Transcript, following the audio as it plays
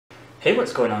Hey,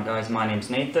 what's going on guys? My name's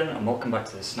Nathan and welcome back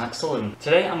to the Snack Saloon.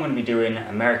 Today I'm going to be doing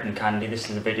American candy. This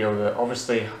is a video that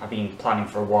obviously I've been planning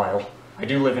for a while. I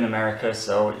do live in America,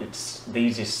 so it's the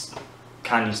easiest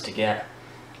candies to get.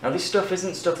 Now this stuff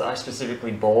isn't stuff that I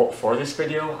specifically bought for this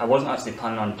video. I wasn't actually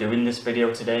planning on doing this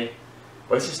video today,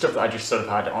 but this is stuff that I just sort of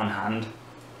had on hand.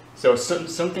 So some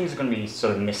things are going to be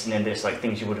sort of missing in this, like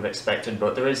things you would have expected,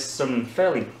 but there is some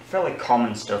fairly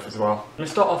common stuff as well. I'm going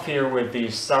to start off here with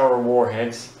these sour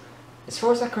warheads. As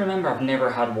far as I can remember, I've never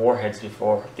had warheads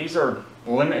before. These are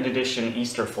limited edition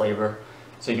Easter flavor,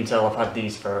 so you can tell I've had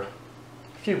these for a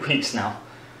few weeks now.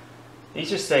 These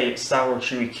just say sour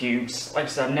chewy cubes. Like I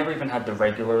said, I've never even had the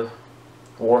regular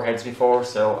warheads before,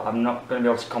 so I'm not going to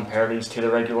be able to compare these to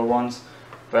the regular ones.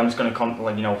 But I'm just going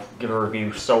to give a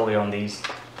review solely on these.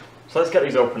 So let's get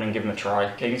these open and give them a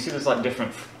try. Okay, you can see there's like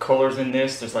different colours in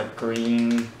this. There's like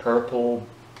green, purple,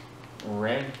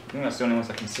 red. I think that's the only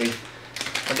ones I can see.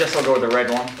 I guess I'll go with the red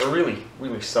one. They're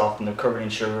really soft and they're covered in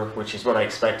sugar, which is what I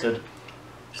expected.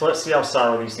 So let's see how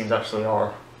sour these things actually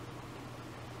are.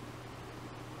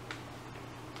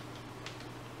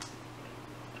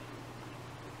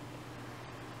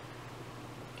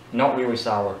 Not really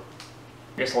sour.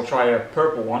 I guess I'll try a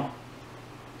purple one.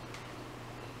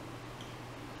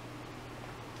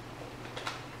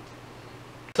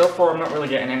 So far I'm not really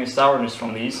getting any sourness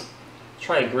from these. Let's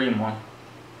try a green one.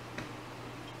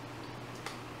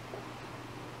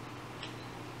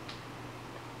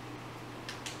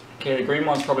 Okay, the green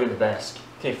one's probably the best.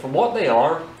 Okay, for what they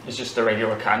are, it's just a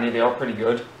regular candy. They are pretty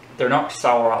good. They're not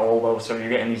sour at all though, so if you're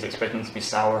getting these expecting to be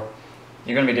sour,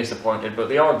 you're going to be disappointed, but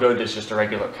they are good as just a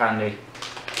regular candy.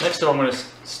 Next up I'm going to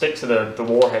stick to the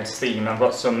Warheads theme. I've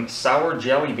got some sour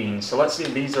jelly beans, so let's see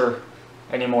if these are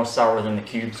any more sour than the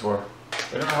cubes were.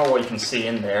 I don't know how well you can see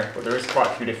in there, but there is quite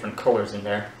a few different colours in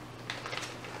there.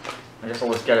 I guess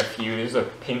I'll just get a few. This is a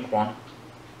pink one.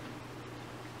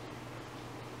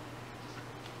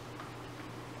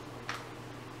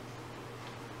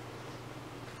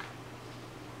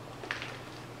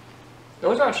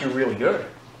 Those are actually really good.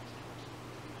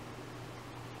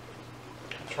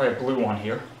 Let's try a blue one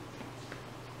here.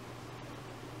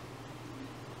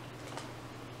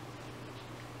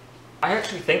 I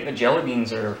actually think the jelly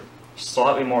beans are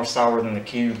slightly more sour than the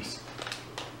cubes.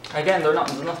 Again, they're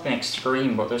nothing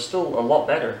extreme, but they're still a lot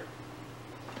better.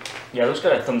 Yeah, those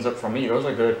got a thumbs up from me. Those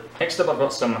are good. Next up, I've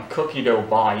got some cookie dough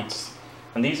bites,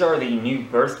 and these are the new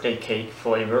birthday cake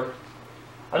flavor.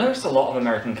 I noticed a lot of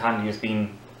American candy has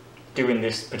been doing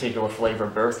this particular flavor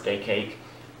birthday cake.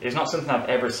 It's not something I've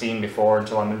ever seen before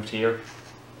until I moved here.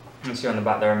 You can see on the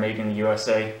back there, made in the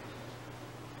USA.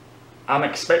 I'm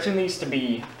expecting these to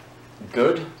be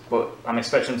good, but I'm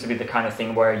expecting them to be the kind of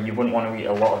thing where you wouldn't want to eat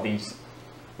a lot of these,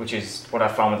 which is what I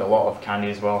found with a lot of candy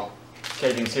as well. Okay,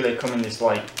 you can see they come in this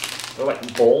they're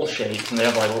like ball shapes, and they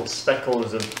have like little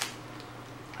speckles of,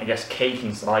 I guess, cake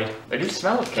inside. They do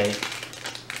smell of cake.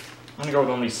 I'm gonna go with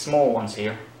one of these small ones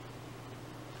here.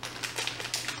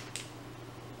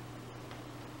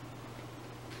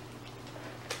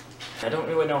 I don't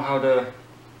really know how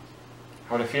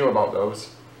to feel about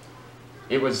those.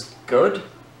 It was good,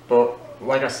 but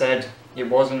like I said, it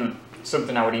wasn't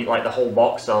something I would eat like the whole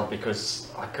box of,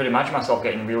 because I could imagine myself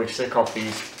getting really sick of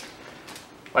these.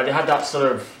 Like they had that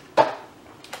sort of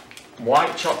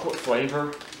white chocolate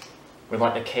flavour with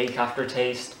like the cake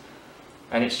aftertaste,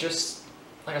 and it's just,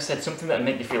 like I said, something that would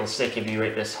make you feel sick if you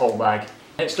ate this whole bag.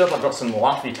 Next up I've got some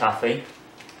Laffy Taffy,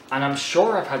 and I'm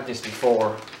sure I've had this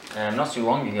before, not too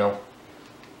long ago.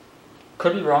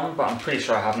 Could be wrong, but I'm pretty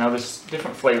sure I have. Now there's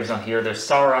different flavours on here. There's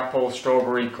sour apple,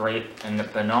 strawberry, grape, and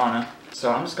banana.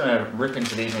 So I'm just going to rip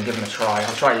into these and give them a try.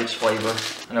 I'll try each flavour.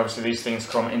 And obviously these things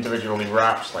come individually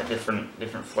wrapped, like different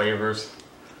flavours.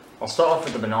 I'll start off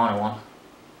with the banana one.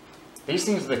 These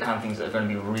things are the kind of things that are going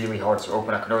to be really hard to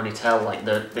open. I can already tell, like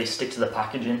they stick to the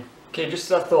packaging. Okay,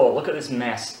 just as I thought, look at this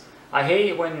mess. I hate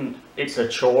it when it's a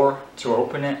chore to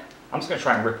open it. I'm just going to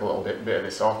try and rip a little bit of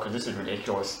this off, because this is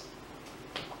ridiculous.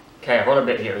 Okay, I've got a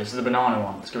bit here. This is the banana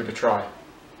one. Let's give it a try.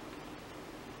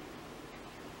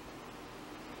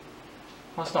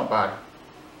 That's not bad.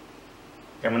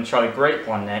 Okay, I'm going to try the grape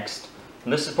one next.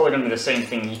 And this is probably going to be the same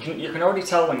thing. You can already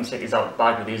tell when you take these out of the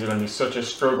bag that these are going to be such a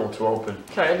struggle to open.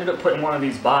 Okay, I ended up putting one of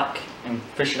these back and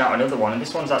fishing out another one. And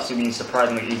this one's actually been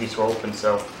surprisingly easy to open.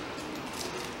 So,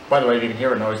 by the way, if you can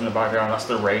hear a noise in the background, that's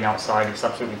the rain outside. It's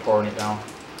absolutely pouring it down.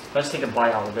 Let's take a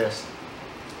bite out of this.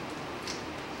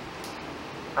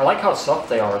 I like how soft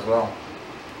they are as well.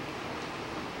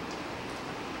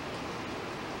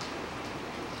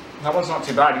 That one's not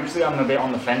too bad. Usually I'm a bit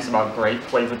on the fence about grape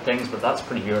flavoured things, but that's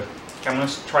pretty good. Okay, I'm going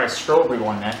to try a strawberry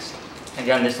one next.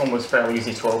 Again, this one was fairly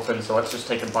easy to open, so let's just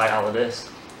take a bite out of this.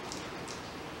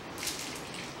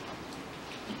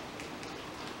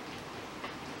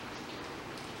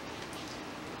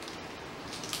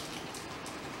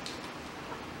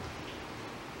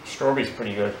 Strawberry's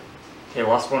pretty good. Okay,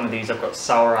 last one of these, I've got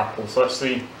sour apple. So let's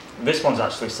see, this one's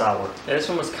actually sour. Yeah, this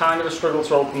one was kind of a struggle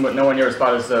to open, but nowhere near as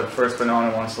bad as the first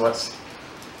banana one, so let's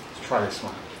try this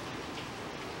one.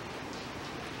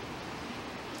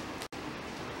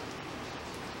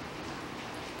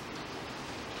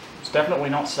 It's definitely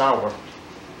not sour.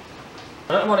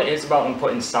 I don't know what it is about them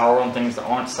putting sour on things that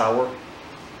aren't sour.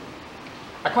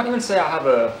 I can't even say I have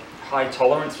a high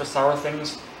tolerance for sour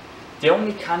things. The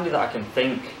only candy that I can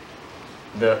think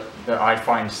that I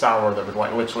find sour that would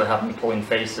like literally have me pulling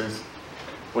faces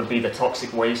would be the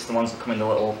toxic waste, the ones that come in the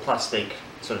little plastic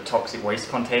sort of toxic waste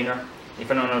container. If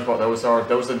anyone knows what those are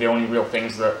the only real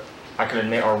things that I can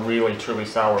admit are really truly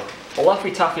sour. But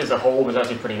Laffy Taffy as a whole was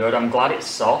actually pretty good. I'm glad it's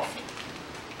soft.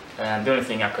 The only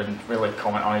thing I could really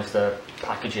comment on is the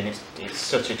packaging. It's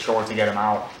such a chore to get them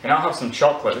out. And I'll have some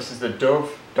chocolate. This is the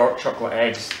Dove dark chocolate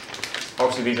eggs.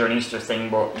 Obviously these are an Easter thing,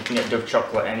 but you can get Dove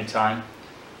chocolate anytime.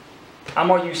 I'm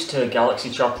more used to Galaxy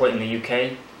chocolate in the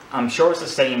UK. I'm sure it's the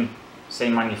same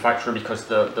manufacturer because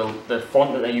the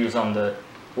font that they use on the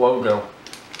logo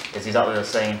is exactly the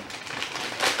same.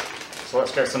 So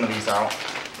let's get some of these out.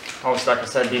 Obviously, like I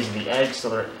said, these are the eggs, so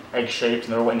they're egg shaped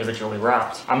and they're all individually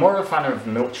wrapped. I'm more of a fan of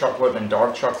milk chocolate than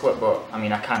dark chocolate, but I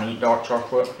mean I can eat dark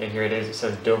chocolate. Okay, here it is, it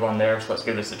says Dove on there, so let's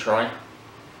give this a try.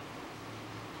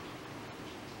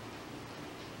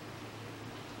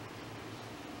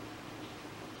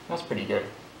 That's pretty good.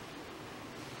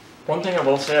 One thing I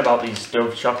will say about these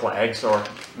Dove chocolate eggs, or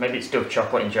maybe it's Dove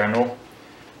chocolate in general,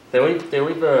 they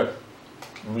leave a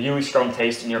really strong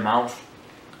taste in your mouth.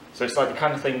 So it's like the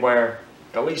kind of thing where,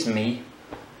 at least me,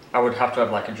 I would have to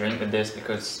have like a drink with this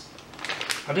because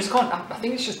I just can't, I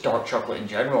think it's just dark chocolate in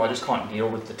general, I just can't deal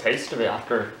with the taste of it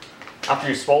after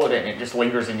you swallowed it and it just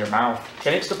lingers in your mouth.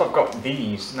 Okay, next up I've got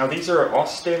these. Now these are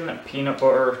Austin peanut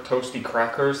butter toasty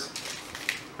crackers.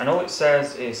 And all it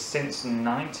says is since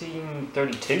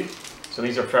 1932, so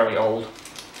these are fairly old.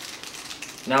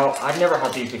 Now, I've never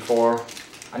had these before,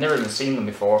 I've never even seen them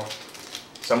before,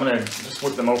 so I'm going to just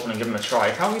whip them open and give them a try.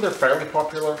 Apparently they're fairly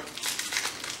popular.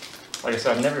 Like I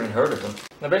said, I've never even heard of them.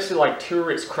 They're basically like two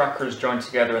Ritz crackers joined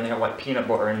together and they have like peanut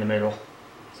butter in the middle.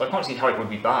 So I can't see how it would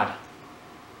be bad.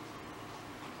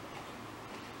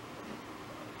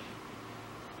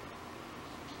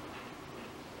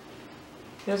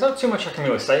 There's not too much I can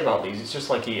really say about these, it's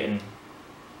just like eating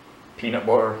peanut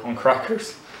butter on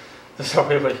crackers. There's not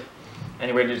really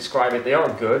any way to describe it. They are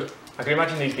good. I can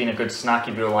imagine these being a good snack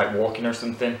if you're like walking or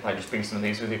something, like just bring some of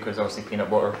these with you because obviously peanut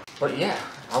butter. But yeah,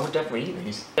 I would definitely eat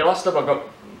these. Okay, last up I've got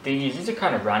these are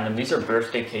kind of random, these are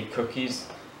birthday cake cookies.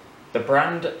 The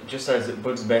brand just says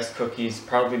Bud's Best Cookies,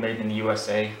 proudly made in the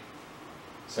USA. It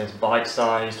says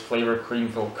bite-sized, flavor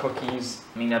cream-filled cookies.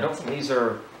 I mean, I don't think these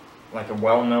are like a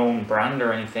well-known brand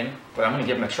or anything, but I'm going to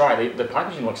give them a try. The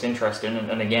packaging looks interesting,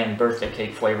 and again, birthday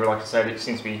cake flavor, like I said, it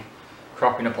seems to be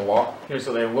cropping up a lot. Here's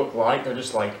what they look like. They're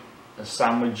just like a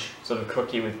sandwich sort of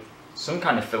cookie with some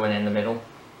kind of filling in the middle.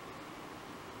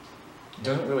 It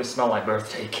doesn't really smell like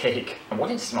birthday cake. And what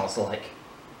it smells like?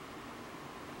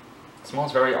 It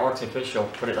smells very artificial,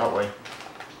 put it that way.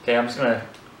 Okay, I'm just going to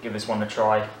give this one a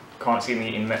try. Can't see me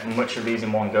eating much of these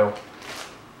in one go.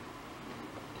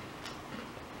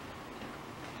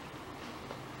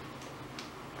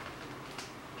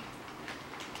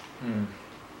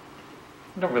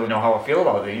 I don't really know how I feel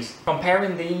about these.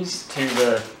 Comparing these to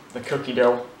the cookie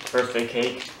dough birthday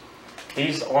cake,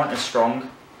 these aren't as strong.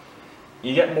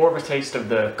 You get more of a taste of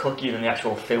the cookie than the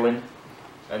actual filling,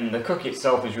 and the cookie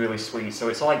itself is really sweet, so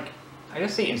it's like, I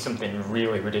guess eating something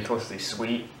really ridiculously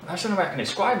sweet. I just don't know how I can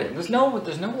describe it. There's no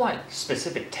like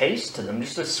specific taste to them,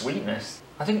 just the sweetness.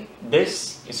 I think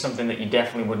this is something that you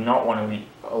definitely would not want to eat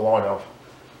a lot of.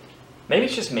 Maybe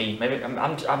it's just me. Maybe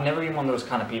I've never been one of those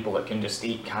kind of people that can just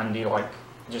eat candy, like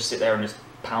just sit there and just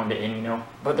pound it in, you know.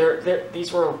 But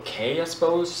these were okay, I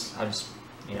suppose. I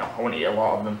wouldn't eat a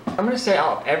lot of them. I'm gonna say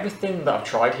out of everything that I've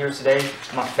tried here today,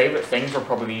 my favorite things were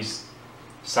probably these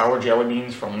sour jelly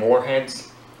beans from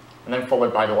Warheads, and then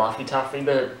followed by the Laffy Taffy.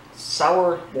 The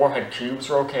sour Warhead cubes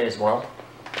were okay as well.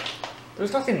 There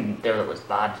was nothing there that was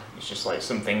bad. It's just like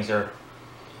some things are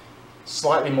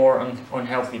slightly more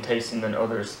unhealthy tasting than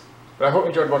others. But I hope you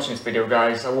enjoyed watching this video,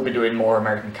 guys. I will be doing more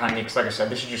American candy because, like I said,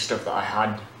 this is just stuff that I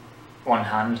had on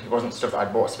hand. It wasn't stuff that I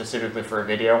bought specifically for a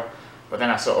video. But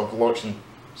then I sort of looked and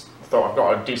thought I've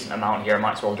got a decent amount here, I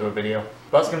might as well do a video.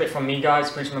 But that's going to be it from me, guys.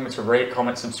 Please remember to rate,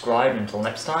 comment, subscribe, and until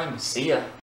next time, see ya!